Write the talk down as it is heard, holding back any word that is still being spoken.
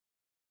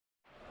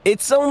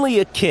It's only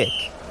a kick,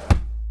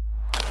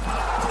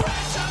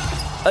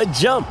 a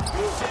jump,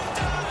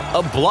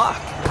 a block.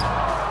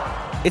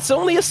 It's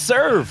only a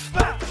serve.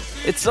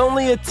 It's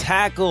only a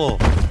tackle,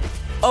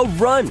 a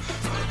run.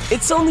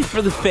 It's only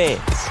for the fans.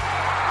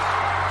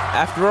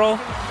 After all,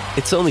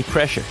 it's only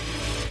pressure.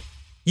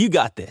 You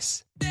got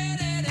this.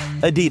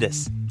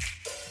 Adidas.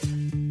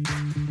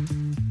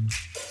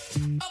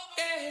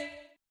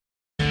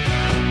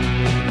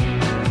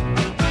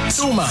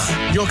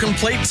 Toolmart, your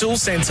complete tool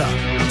centre.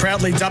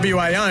 Proudly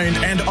WA owned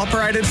and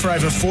operated for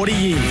over 40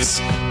 years.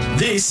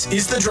 This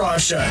is The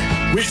Drive Show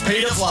with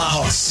Peter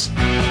Vlahos.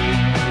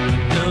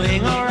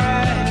 Doing all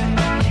right.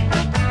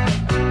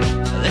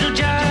 A little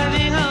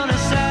driving on a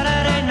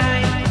Saturday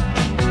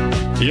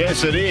night.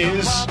 Yes, it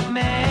is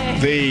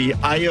the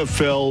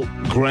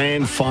AFL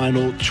Grand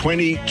Final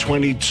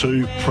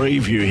 2022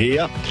 preview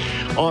here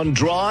on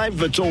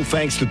Drive. It's all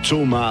thanks to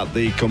Toolmart,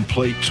 the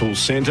complete tool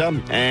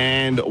centre.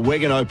 And we're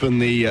going to open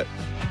the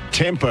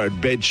Tempered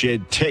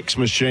Bedshed text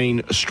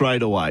machine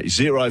straight away.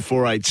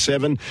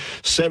 0487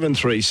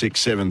 736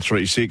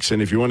 736.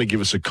 And if you want to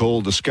give us a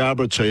call, the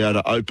Scarborough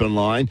Toyota open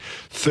line,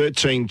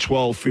 13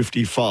 12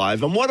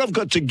 55. And what I've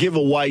got to give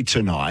away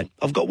tonight,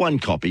 I've got one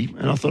copy,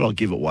 and I thought I'll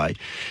give it away.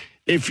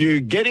 If you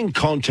get in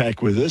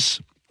contact with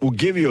us, we'll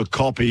give you a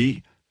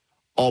copy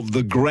of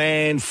the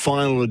grand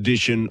final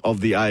edition of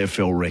the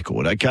AFL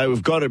record. Okay,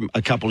 we've got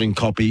a couple in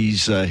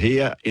copies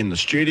here in the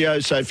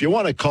studio. So if you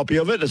want a copy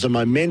of it as a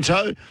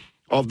memento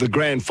of the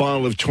grand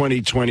final of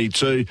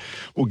 2022,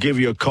 we'll give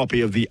you a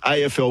copy of the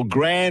AFL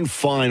grand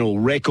final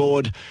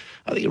record.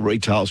 I think it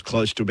retails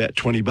close to about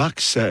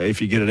 $20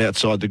 if you get it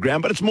outside the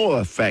ground, but it's more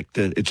a fact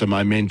that it's a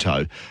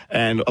memento.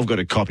 And I've got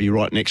a copy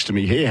right next to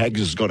me here. Hags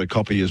has got a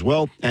copy as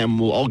well,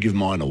 and I'll give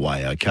mine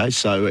away, okay?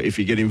 So if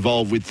you get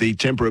involved with the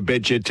Temperate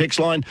Bedshed text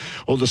line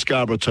or the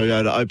Scarborough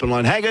Toyota open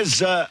line.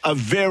 Haggers, a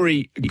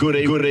very good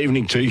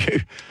evening to you.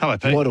 Hello,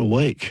 Pete. What a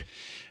week.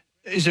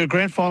 Is there a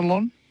grand final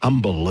on?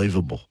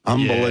 Unbelievable.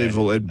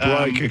 Yeah. It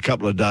broke a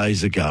couple of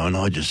days ago, and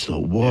I just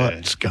thought,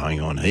 what's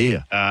going on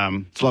here?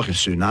 It's like a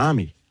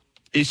tsunami.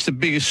 It's the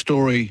biggest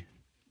story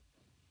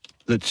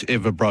that's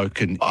ever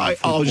broken. I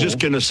was just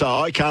going to say,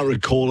 I can't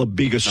recall a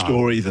bigger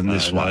story than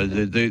this one.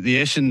 The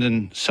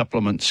Essendon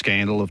supplement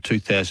scandal of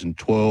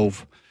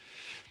 2012.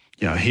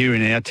 You know, here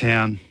in our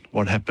town,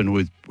 what happened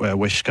with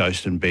West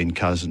Coast and Ben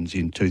Cousins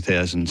in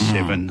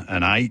 2007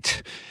 and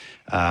 8.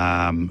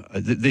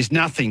 There's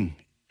nothing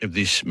of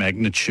this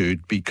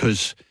magnitude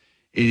because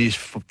it is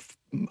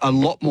a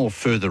lot more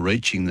further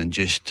reaching than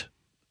just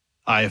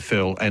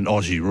AFL and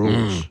Aussie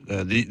rules.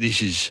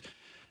 This is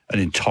an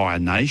entire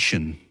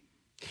nation.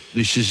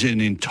 This is an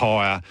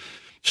entire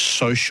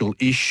social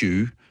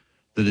issue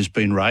that has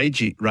been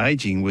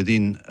raging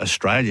within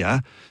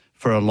Australia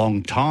for a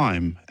long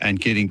time and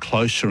getting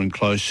closer and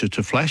closer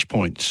to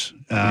flashpoints.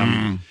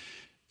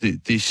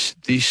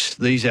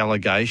 These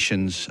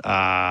allegations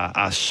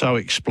are so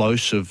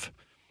explosive,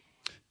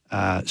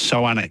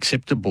 so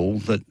unacceptable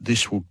that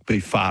this will be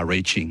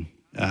far-reaching.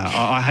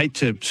 I hate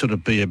to sort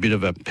of be a bit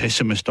of a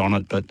pessimist on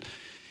it, but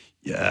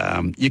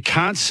you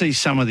can't see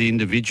some of the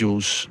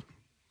individuals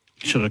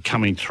sort of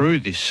coming through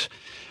this.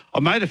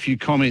 I made a few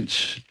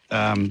comments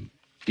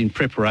in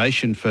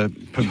preparation for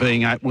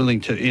being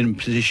willing to in a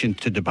position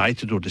to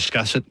debate it or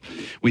discuss it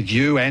with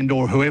you and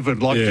or whoever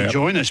would like to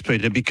join us,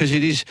 Peter, because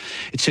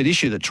it's an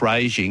issue that's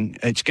raging.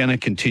 It's going to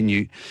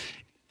continue.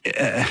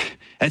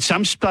 At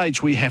some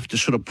stage, we have to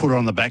sort of put it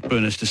on the back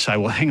burners to say,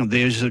 well, hang on,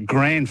 there's a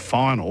grand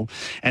final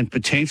and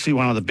potentially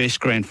one of the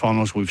best grand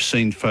finals we've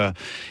seen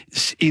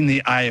in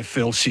the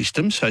AFL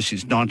system. So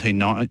since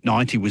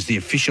 1990 was the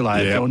official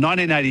AFL. Yep.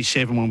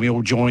 1987 when we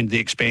all joined the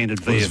expanded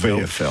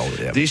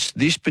VFL.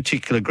 This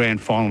particular grand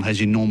final has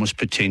enormous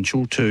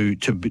potential to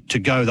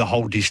go the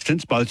whole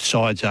distance. Both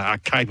sides are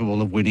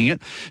capable of winning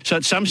it. So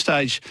at some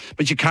stage,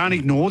 but you can't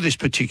ignore this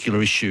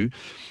particular issue.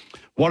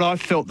 What I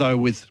felt,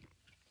 though,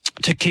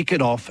 to kick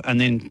it off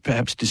and then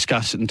perhaps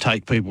discuss it and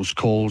take people's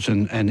calls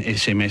and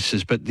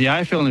SMSs. But the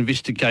AFL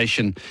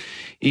investigation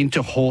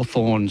into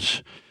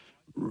Hawthorn's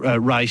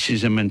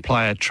racism and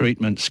player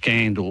treatment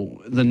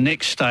scandal, the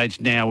next stage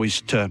now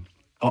is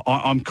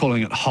I'm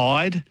calling it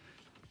hide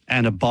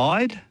and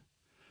abide.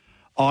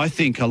 I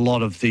think a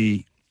lot of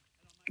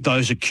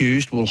those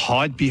accused will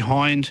hide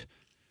behind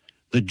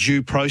the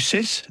due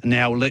process.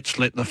 Now let's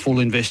let the full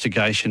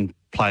investigation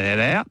play that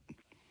out.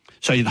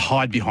 So you'd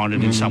hide behind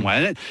it in some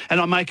way.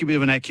 And I make a bit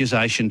of an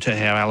accusation to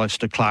how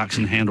Alistair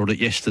Clarkson handled it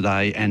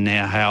yesterday and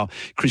now how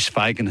Chris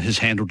Fagan has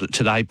handled it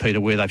today, Peter,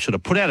 where they've sort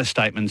of put out a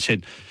statement and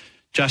said,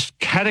 just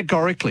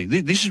categorically,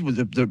 this is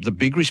the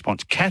big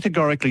response,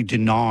 categorically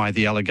deny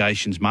the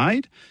allegations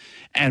made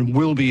and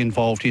will be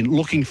involved in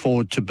looking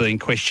forward to being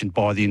questioned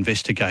by the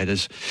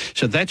investigators.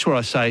 So that's where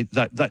I say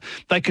that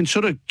they can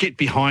sort of get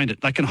behind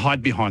it. They can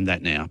hide behind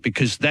that now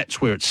because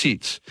that's where it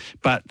sits.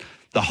 But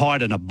the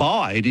hide and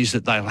abide is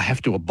that they'll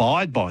have to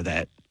abide by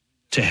that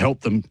to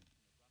help them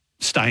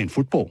stay in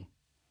football,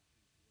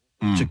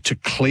 to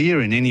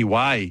clear in any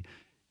way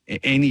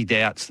any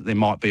doubts that there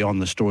might be on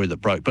the story that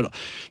broke. But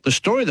the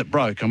story that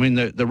broke, I mean,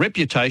 the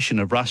reputation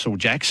of Russell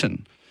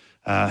Jackson,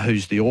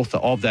 who's the author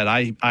of that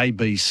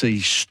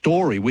ABC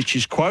story, which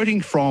is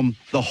quoting from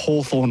the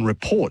Hawthorn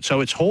report.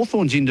 So it's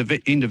Hawthorn's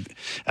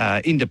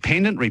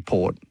independent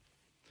report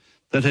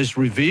that has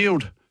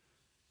revealed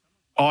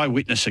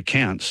eyewitness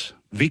accounts,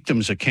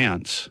 victims'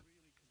 accounts,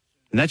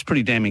 and that's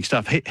pretty damning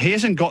stuff. He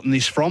hasn't gotten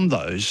this from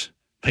those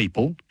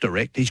people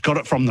direct. He's got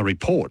it from the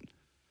report.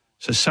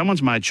 So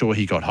someone's made sure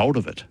he got hold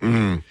of it.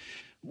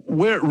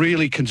 Where it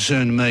really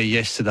concerned me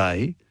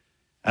yesterday,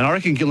 and I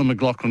reckon Gillon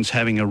McLachlan's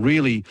having a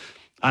really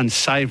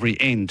unsavoury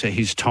end to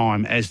his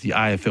time as the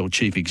AFL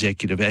chief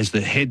executive, as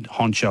the head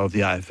honcho of the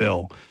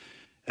AFL.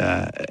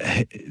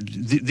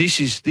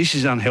 This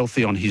is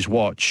unhealthy on his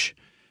watch.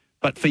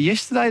 But for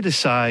yesterday to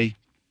say,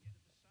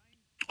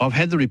 I've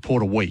had the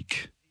report a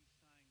week.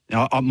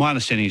 Now, my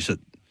understanding is that,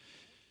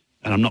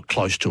 and I'm not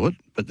close to it,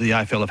 but the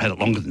AFL have had it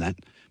longer than that,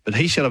 but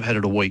he said I've had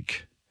it a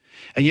week.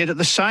 And yet at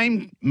the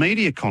same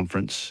media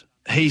conference,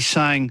 he's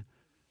saying,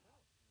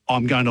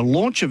 I'm going to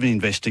launch an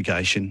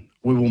investigation.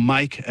 We will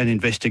make an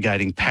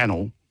investigating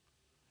panel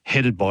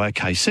headed by a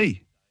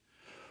KC.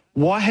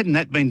 Why hadn't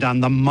that been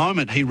done the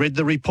moment he read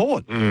the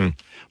report?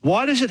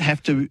 Why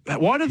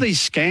do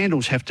these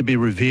scandals have to be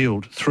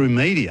revealed through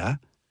media,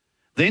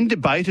 then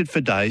debated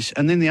for days,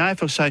 and then the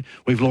AFL say,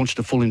 we've launched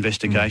a full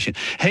investigation?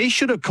 He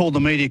should have called the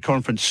media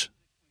conference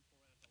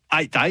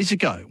 8 days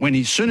ago when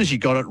as soon as he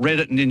got it, read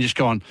it, and then just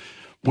gone,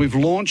 we've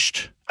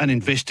launched an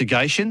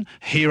investigation.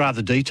 Here are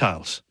the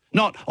details.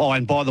 Not,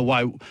 and by the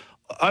way,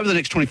 over the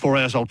next 24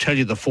 hours, I'll tell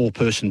you the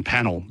 4-person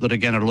panel that are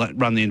going to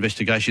run the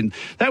investigation.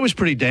 That was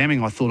pretty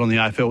damning, I thought, on the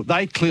AFL.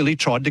 They clearly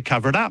tried to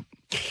cover it up.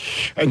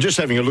 And just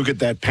having a look at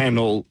that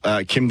panel,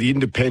 Kim, the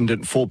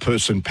independent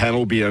 4-person panel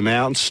will be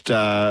announced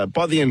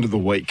by the end of the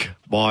week,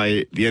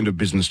 by the end of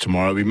business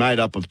tomorrow. It'll be made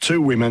up of 2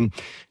 women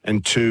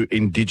and 2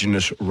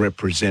 Indigenous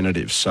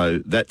representatives.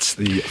 So that's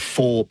the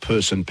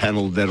 4-person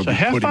panel that'll be put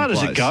in place. So how far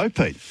does it go,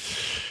 Pete?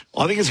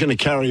 I think it's going to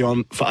carry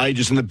on for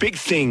ages. And the big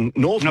thing,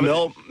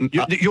 Melbourne...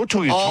 You're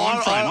talking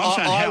time frame. I'm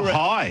saying how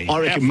high.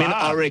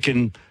 I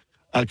reckon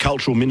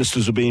cultural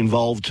ministers will be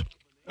involved.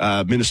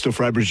 Minister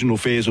for Aboriginal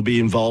Affairs will be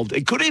involved.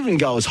 It could even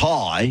go as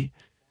high,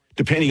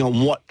 depending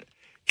on what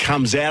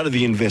comes out of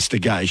the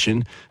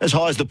investigation, as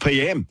high as the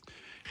PM.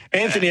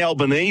 Anthony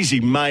Albanese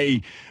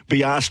may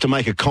be asked to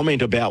make a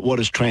comment about what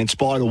has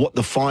transpired or what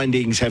the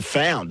findings have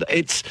found.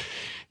 It's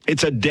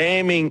a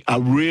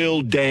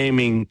real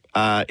damning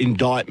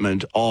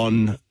indictment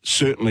on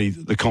certainly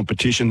the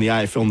competition, the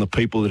AFL and the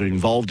people that are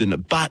involved in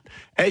it. But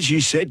as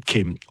you said,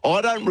 Kim, I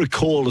don't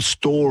recall a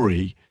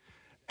story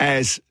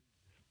as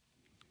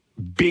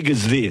big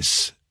as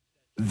this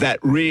that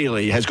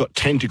really has got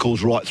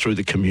tentacles right through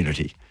the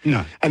community.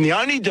 No. And the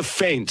only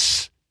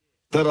defence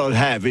that I'd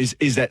have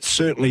is that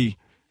certainly,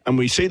 and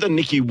we see the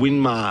Nicky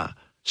Winmar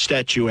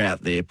statue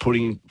out there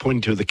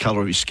pointing to the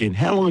colour of his skin.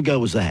 How long ago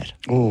was that?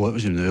 Oh, it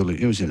was in the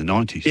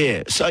 90s.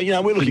 Yeah, so,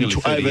 we're looking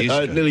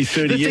nearly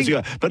 30 years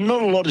ago. But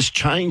not a lot has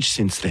changed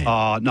since then.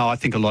 No, I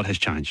think a lot has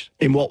changed.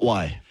 In what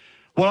way?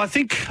 Well, I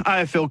think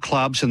AFL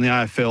clubs and the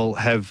AFL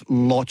have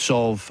lots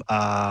of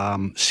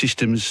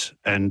systems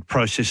and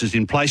processes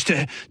in place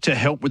to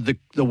help with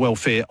the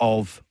welfare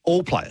of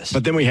all players.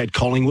 But then we had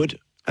Collingwood,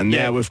 and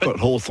now we've got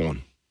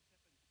Hawthorn.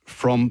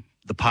 From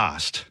the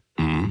past.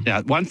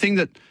 Now, one thing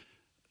that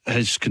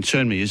has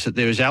concerned me is that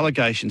there is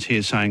allegations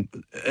here saying,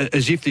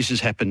 as if this has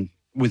happened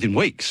within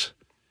weeks.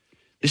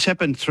 This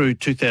happened through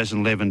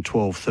 2011,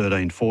 12,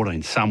 13,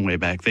 14, somewhere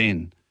back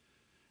then.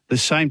 The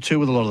same too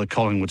with a lot of the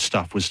Collingwood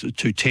stuff was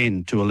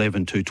 210,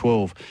 211,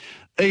 212.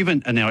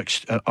 Even, and now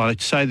I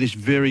say this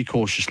very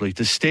cautiously,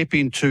 to step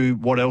into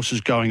what else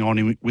is going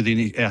on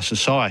within our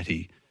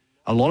society,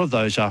 a lot of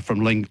those are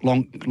from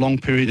long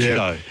periods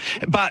ago.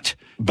 But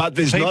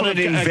there's not an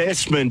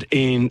investment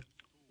in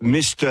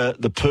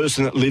the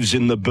person that lives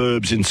in the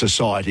burbs in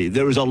society.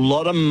 There is a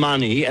lot of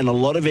money and a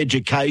lot of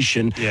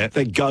education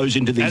that goes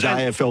into these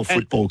AFL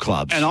football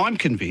clubs. And I'm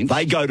convinced...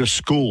 They go to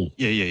school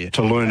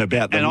to learn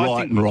about the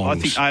right and wrongs. I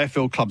think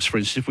AFL clubs, for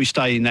instance, if we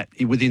stay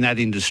within that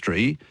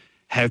industry,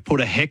 have put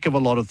a heck of a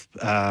lot of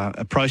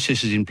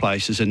processes in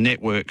places and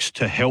networks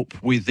to help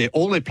with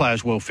all their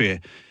players' welfare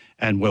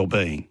and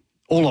well-being.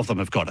 All of them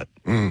have got it.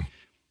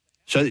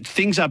 So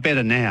things are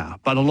better now,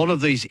 but a lot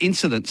of these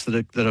incidents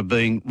that are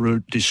being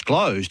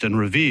disclosed and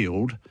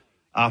revealed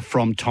are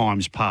from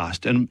times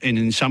past, and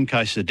in some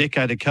cases a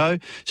decade ago.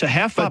 So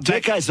how far back... But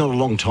decade's not a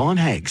long time,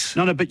 Hags.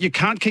 No, but you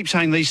can't keep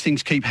saying these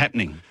things keep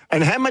happening.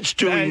 And how much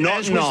do we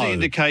not know? Was the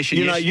indication,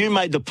 you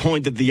made the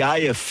point that the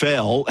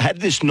AFL, had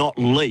this not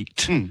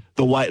leaked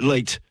the way it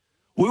leaked,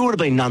 we would have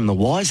been none the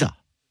wiser.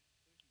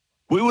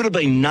 We would have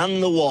been none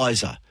the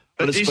wiser.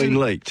 But it's been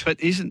leaked. But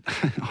isn't...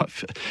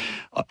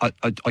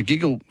 I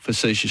giggle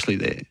facetiously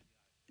there.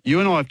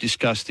 You and I have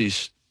discussed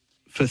this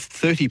for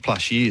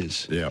 30-plus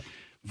years. Yeah.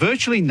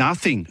 Virtually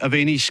nothing of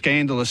any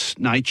scandalous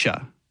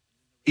nature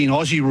in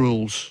Aussie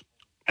rules,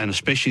 and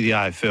especially the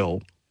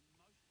AFL,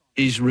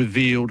 is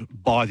revealed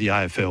by the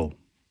AFL.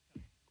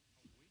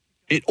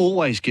 It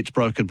always gets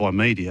broken by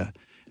media,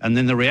 and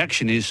then the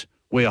reaction is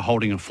we are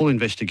holding a full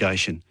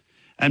investigation.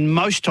 And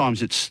most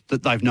times it's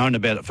that they've known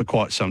about it for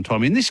quite some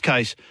time. In this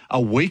case, a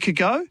week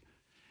ago,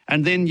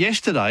 and then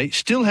yesterday,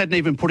 still hadn't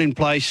even put in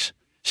place,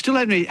 still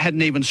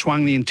hadn't even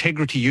swung the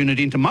integrity unit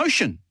into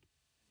motion.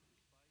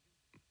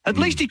 At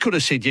least he could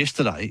have said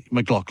yesterday,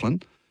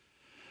 McLaughlin,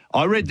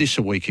 I read this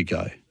a week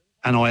ago,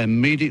 and I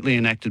immediately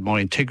enacted my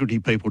integrity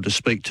people to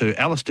speak to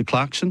Alistair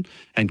Clarkson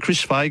and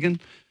Chris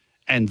Fagan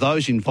and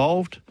those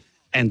involved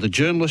and the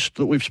journalist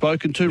that we've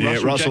spoken to,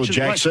 Russell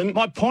Jackson.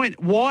 My point,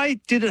 why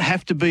did it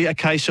have to be a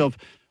case of,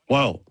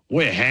 well,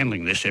 we're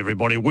handling this,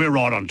 everybody, we're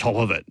right on top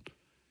of it?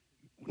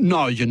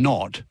 No, you're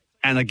not.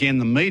 And again,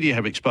 the media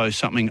have exposed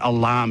something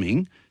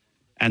alarming,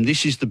 and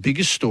this is the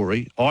biggest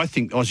story I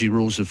think Aussie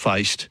rules have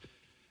faced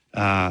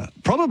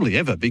probably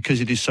ever,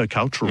 because it is so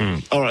cultural.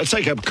 All right, let's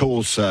take up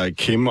calls,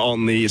 Kim,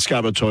 on the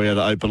Scarborough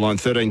Toyota open line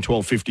 13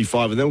 12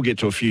 55, and then we'll get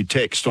to a few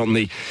texts on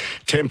the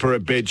Tempera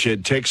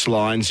Bedshed text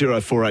line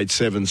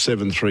 0487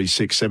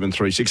 736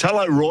 736.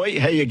 Hello, Roy.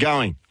 How you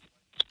going?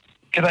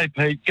 G'day,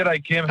 Pete.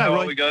 G'day, Kim. How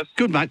are we, guys?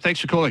 Good, mate. Thanks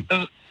for calling.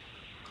 There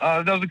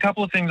was a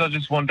couple of things I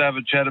just wanted to have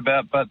a chat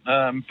about, but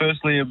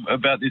firstly,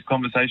 about this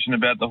conversation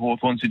about the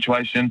Hawthorn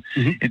situation.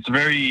 It's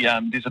very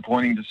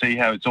disappointing to see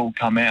how it's all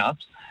come out.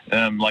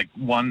 Like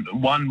one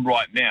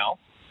right now,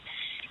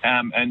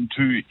 and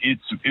two,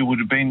 it would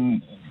have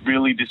been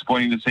really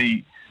disappointing to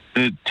see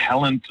the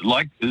talent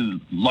like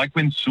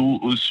when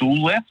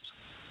Sewell left,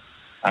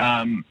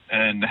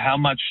 and how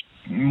much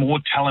more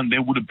talent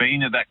there would have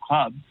been at that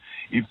club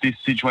if this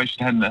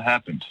situation hadn't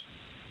happened.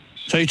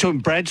 So you're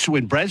talking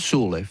when Brad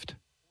Sewell left?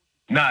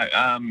 No,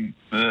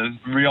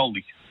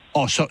 Rioli.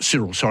 Oh,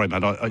 Cyril. Sorry,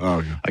 mate.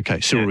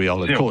 Okay, Cyril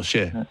Rioli. Of course,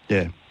 yeah.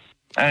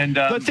 And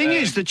the thing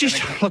is that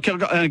look,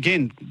 and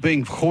again,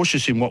 being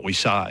cautious in what we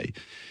say,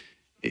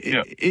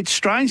 it's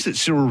strange that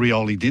Cyril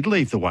Rioli did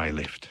leave the way he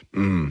left.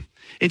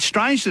 It's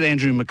strange that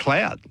Andrew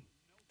McLeod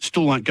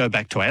still won't go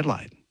back to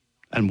Adelaide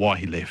and why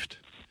he left.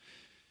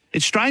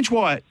 It's strange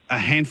why a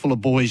handful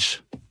of boys,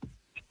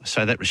 I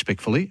say that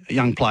respectfully,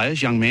 young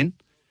players, young men,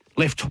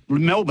 left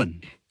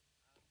Melbourne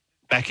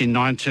back in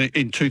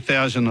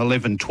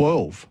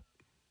 2011-12.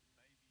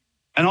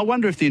 And I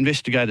wonder if the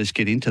investigators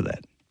get into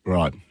that.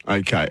 Right.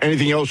 Okay.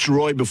 Anything else,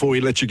 Roy, before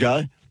we let you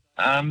go?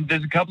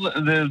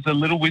 There's a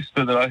little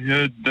whisper that I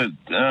heard that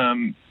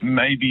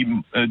maybe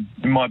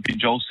it might be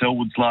Joel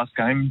Selwood's last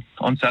game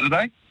on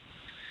Saturday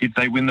if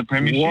they win the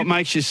premiership. What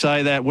makes you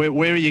say that? Where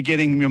are you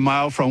getting your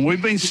mail from?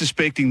 We've been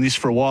suspecting this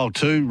for a while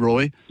too,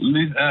 Roy.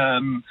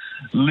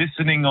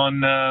 Listening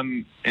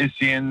on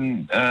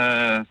SEN,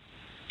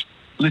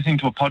 listening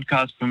to a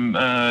podcast from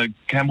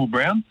Campbell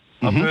Brown.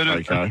 I've heard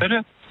it.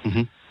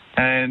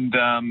 And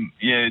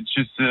it's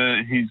just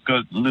he's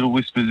got little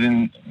whispers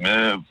in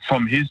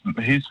from his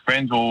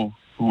friends or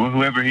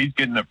whoever he's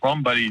getting it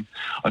from. But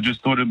I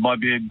just thought it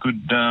might be a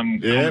good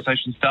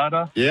conversation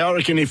starter. Yeah, I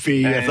reckon if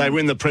they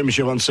win the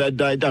premiership on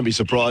Saturday, don't be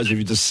surprised if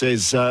he just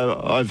says,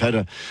 "I've had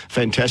a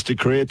fantastic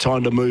career,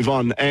 time to move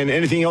on." And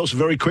anything else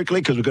very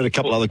quickly, because we've got a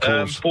couple other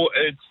calls.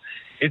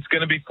 It's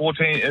going to be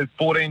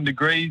 14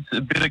 degrees,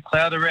 a bit of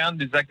cloud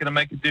around. Is that going to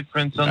make a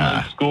difference on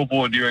the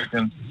scoreboard, do you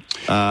reckon?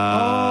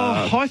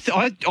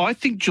 I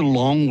think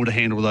Geelong would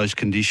handle those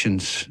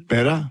conditions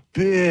better.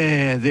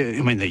 Yeah,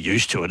 they're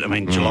used to it. I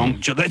mean, Geelong,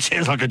 that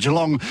sounds like a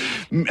Geelong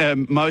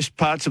most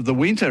parts of the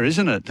winter,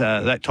 isn't it?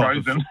 That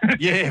type frozen.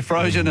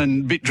 Frozen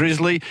and a bit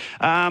drizzly.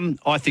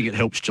 I think it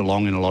helps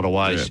Geelong in a lot of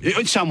ways. Yeah.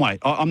 In some way,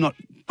 I'm not.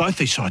 Both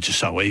these sides are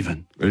so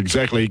even.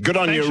 Exactly. Good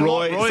on you,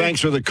 Roy.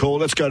 Thanks for the call.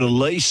 Let's go to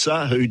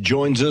Lisa, who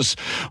joins us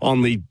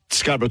on the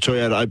Scarborough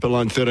Toyota open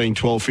line 13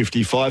 12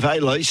 55. Hey,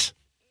 Lisa.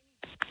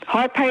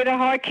 Hi, Peter.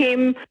 Hi,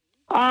 Kim.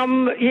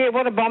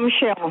 What a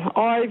bombshell.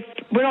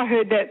 When I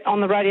heard that on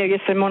the radio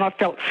yesterday morning, I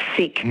felt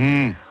sick.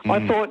 I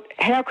thought,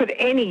 how could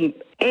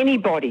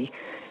anybody,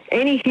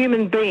 any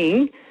human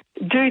being,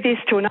 do this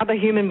to another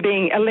human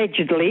being,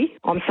 allegedly,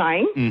 I'm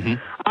saying.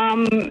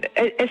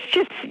 It's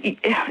just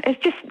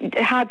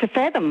hard to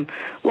fathom.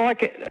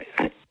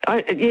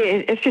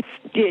 It's just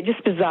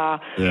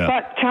bizarre. Yeah.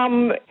 But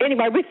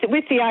anyway, with the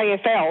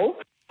AFL,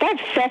 they've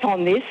sat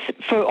on this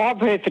I've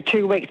heard for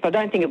 2 weeks, but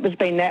I don't think it was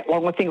been that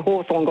long. I think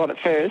Hawthorn got it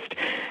first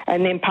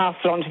and then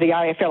passed it on to the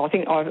AFL. I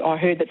think I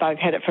heard that they've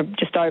had it for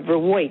just over a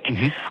week.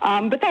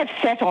 But they've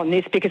sat on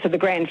this because of the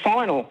grand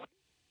final.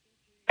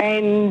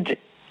 And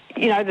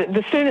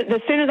the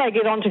sooner they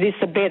get onto this,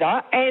 the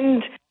better.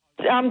 And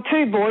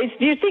two boys,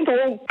 do you think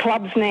all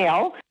clubs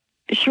now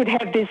should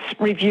have this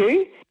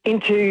review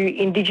into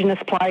Indigenous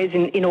players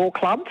in all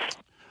clubs?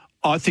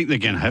 I think they're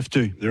going to have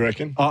to. You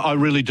reckon? I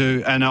really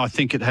do, and I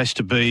think it has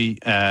to be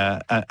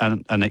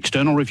an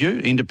external review,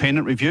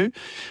 independent review,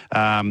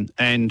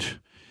 and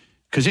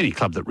because any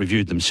club that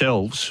reviewed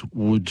themselves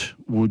would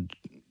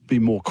be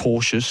more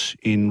cautious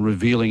in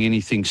revealing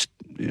anything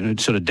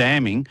sort of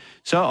damning.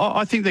 So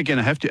I think they're going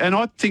to have to. And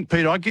I think,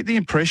 Peter, I get the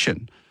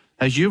impression,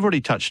 as you've already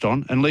touched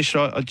on, and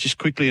Lisa, I just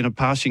quickly in a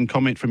passing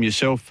comment from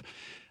yourself,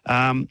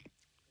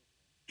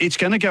 it's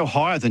going to go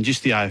higher than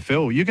just the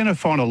AFL. You're going to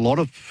find a lot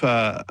of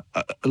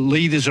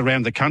leaders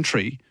around the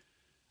country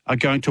are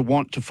going to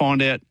want to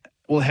find out,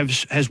 well,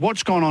 has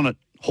what's gone on at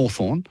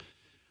Hawthorn,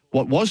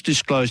 what was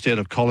disclosed out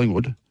of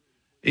Collingwood,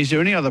 is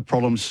there any other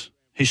problems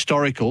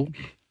historical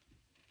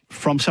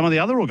from some of the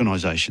other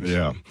organisations?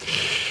 Yeah.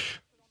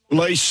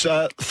 Lise,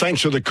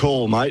 thanks for the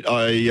call, mate.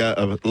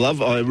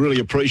 I really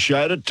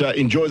appreciate it.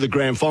 Enjoy the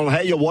grand final. How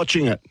are you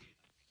watching it?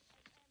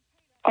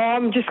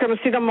 I'm just going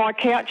to sit on my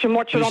couch and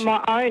watch it on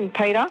my own,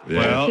 Peter.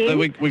 Yeah. Well,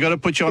 we got to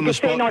put you on the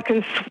spot.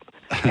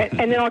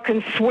 And then I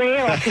can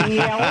swear, I can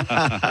yell.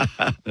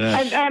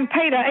 Yeah. And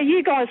Peter, are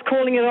you guys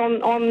calling it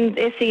on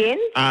SEN?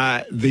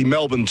 The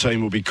Melbourne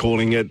team will be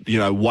calling it,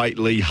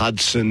 Waitley,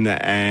 Hudson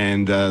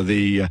and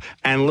the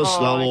analysts,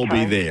 they'll all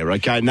be there,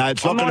 okay? No,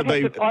 it's not going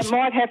to be...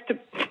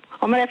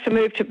 I might have to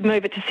move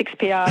it to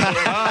 6PR.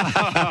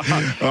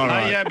 All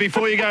right. Hey,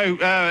 before you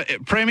go,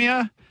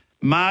 Premier,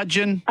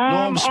 Margin,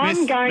 Norm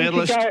Smith,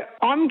 medalist.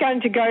 I'm going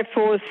to go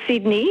for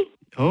Sydney.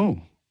 Oh.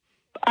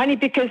 Only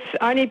because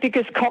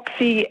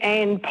Coxie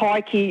and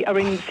Pikey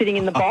are sitting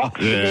in the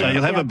box. Yeah. So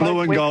you'll have a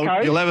blue and gold.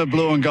 You'll have a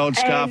blue and gold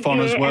scarf on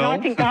as well.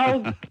 And I think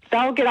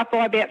they'll get up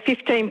by about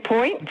 15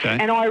 points. Okay.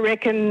 And I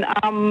reckon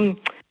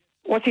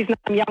what's his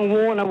name, Young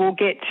Warner, will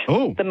get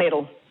the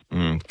medal.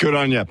 Good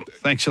on you.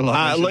 Thanks a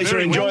lot. Lisa,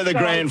 enjoy the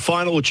grand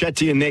final. We'll chat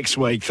to you next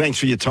week. Thanks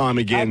for your time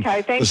again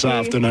this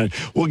afternoon.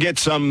 We'll get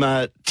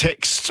some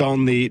texts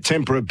on the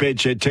Tempera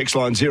Bedshed text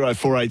line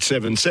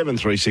 0487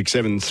 736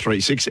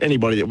 736.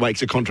 Anybody that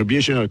makes a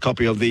contribution or a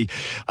copy of the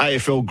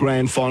AFL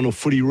grand final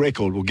footy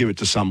record, we'll give it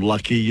to some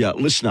lucky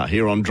listener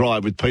here on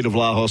Drive with Peter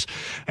Vlahos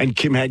and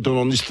Kim Hagdon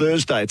on this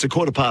Thursday. It's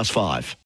 5:15.